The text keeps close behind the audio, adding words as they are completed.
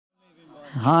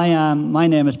Hi, my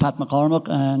name is Pat McCormack,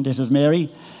 and this is Mary.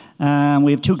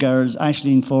 We have two girls,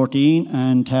 Aisling 14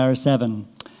 and Tara 7.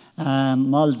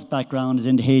 Molly's background is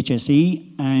in the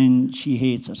HSE, and she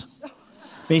hates it.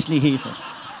 Basically hates it.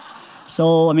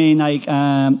 So, I mean,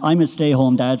 I'm a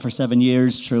stay-home dad for 7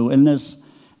 years through illness,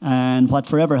 and what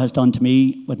Forever has done to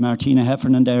me with Martina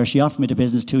Heffernan there, she offered me the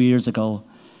business 2 years ago.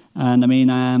 And I mean,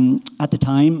 at the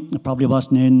time, it probably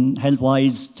wasn't in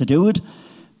health-wise to do it,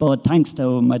 but thanks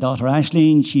to my daughter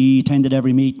Aisling, she attended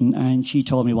every meeting and she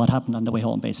told me what happened on the way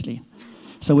home, basically.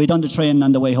 So we done the training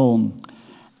on the way home.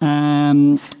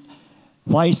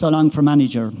 Why so long for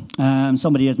manager?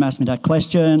 Somebody has asked me that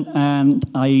question, and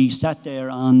I sat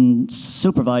there on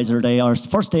supervisor day, or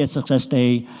first day at Success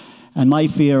Day, and my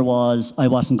fear was I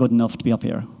wasn't good enough to be up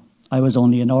here. I was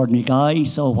only an ordinary guy,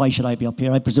 so why should I be up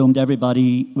here? I presumed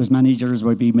everybody was managers,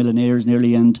 would be millionaires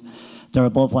nearly, and they're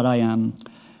above what I am.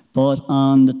 But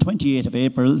on the 28th of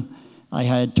April, I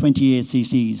had 28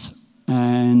 CCs,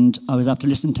 and I was after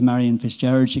listening to Marion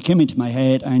Fitzgerald. She came into my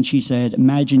head and she said,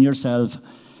 imagine yourself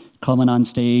coming on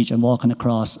stage and walking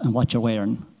across and what you're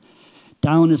wearing.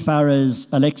 Down as far as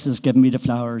Alexis giving me the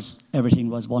flowers, everything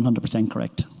was 100%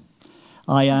 correct.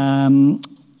 I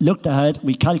looked ahead,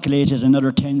 we calculated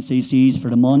another 10 cc's for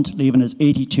the month, leaving us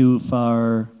 82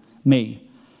 for May.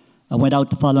 I went out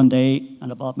the following day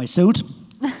and I bought my suit.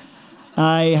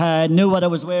 I knew what I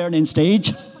was wearing in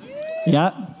stage.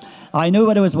 Yeah, I knew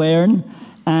what I was wearing.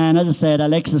 And as I said,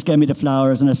 Alexis gave me the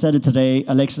flowers, and I said it today,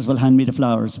 Alexis will hand me the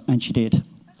flowers, and she did.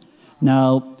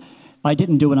 Now, I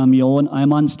didn't do it on my own.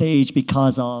 I'm on stage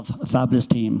because of a fabulous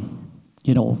team.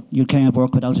 You know, you can't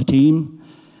work without a team,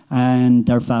 and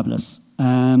they're fabulous.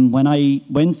 When I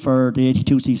went for the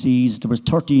 82 cc's, there was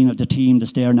 13 of the team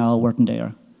that's there now working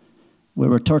there. We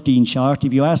were 13 short.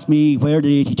 If you asked me where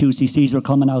the 82 cc's were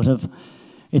coming out of,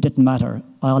 it didn't matter.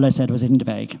 All I said was in the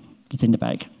bag. It's in the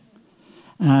bag.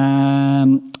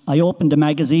 I opened the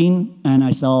magazine and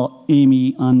I saw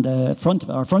Amy on the front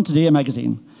of the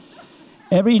magazine.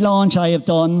 Every launch I have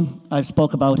done, I've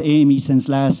spoke about Amy since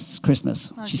last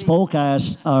Christmas. She spoke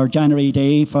at our January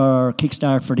day for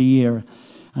Kickstart for the year.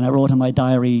 And I wrote in my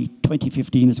diary,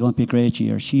 2015 is going to be a great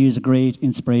year. She is a great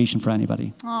inspiration for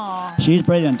anybody. Aww. She's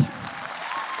brilliant.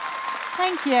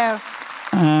 Thank you.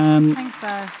 Thanks,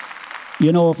 Dad.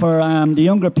 You know, for the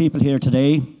younger people here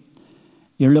today,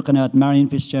 you're looking at Marion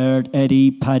Fitzgerald,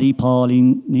 Eddie, Paddy,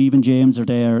 Pauline, and even James are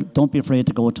there. Don't be afraid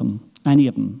to go to them, any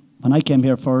of them. When I came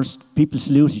here first, people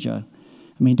saluted you. I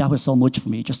mean, that was so much for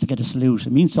me, just to get a salute.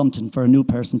 It means something for a new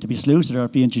person to be saluted or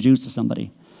be introduced to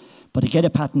somebody. But to get a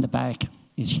pat on the back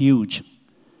is huge.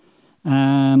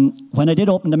 When I did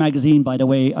open the magazine, by the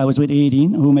way, I was with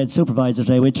Aideen, who made supervisor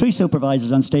today. We had 3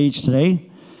 supervisors on stage today.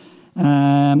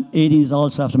 Aideen is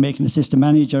also after making assistant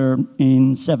manager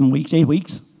in 8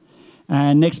 weeks.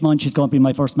 And next month, she's going to be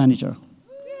my first manager.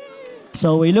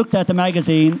 So we looked at the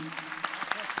magazine.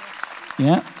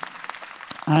 Yeah.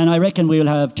 And I reckon we'll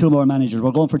have 2 more managers.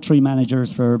 We're going for 3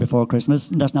 managers for before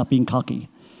Christmas, and that's not being cocky.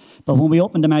 But when we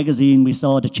opened the magazine, we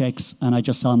saw the checks, and I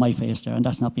just saw my face there, and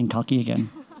that's not being cocky again.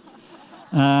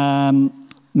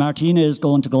 Martina is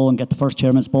going to go and get the first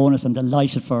chairman's bonus. I'm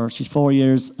delighted for her. She's 4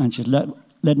 years, and she's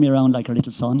led me around like her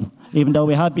little son, even though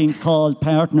we have been called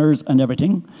partners and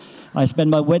everything. I spent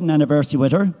my wedding anniversary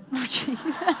with her.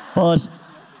 But,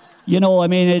 you know, I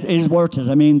mean, it is worth it.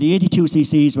 I mean, the 82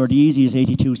 cc's were the easiest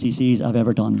 82 cc's I've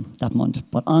ever done that month.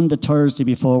 But on the Thursday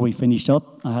before we finished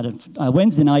up, I had a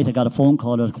Wednesday night, I got a phone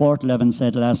call at 11:15,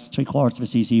 said the last 3/4 of a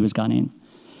cc was gone in.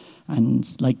 And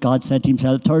like God said to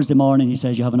himself, Thursday morning, he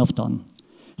says, you have enough done.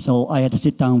 So I had to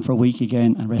sit down for a week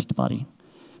again and rest the body.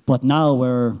 But now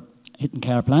we're hitting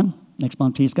care plan. Next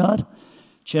month, please God.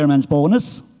 Chairman's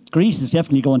bonus. Greece is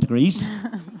definitely going to Greece.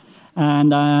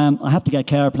 And I have to get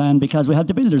care plan because we have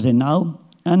the builders in now.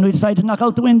 And we decided to knock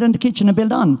out the window in the kitchen and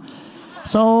build on.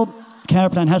 So care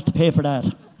plan has to pay for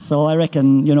that. So I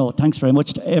reckon, you know, thanks very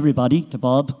much to everybody, to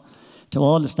Bob, to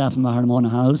all the staff in Maharamona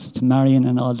House, to Marion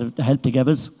and all the help they give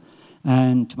us,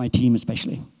 and to my team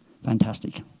especially.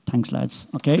 Fantastic. Thanks, lads.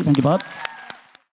 Okay, thank you, Bob.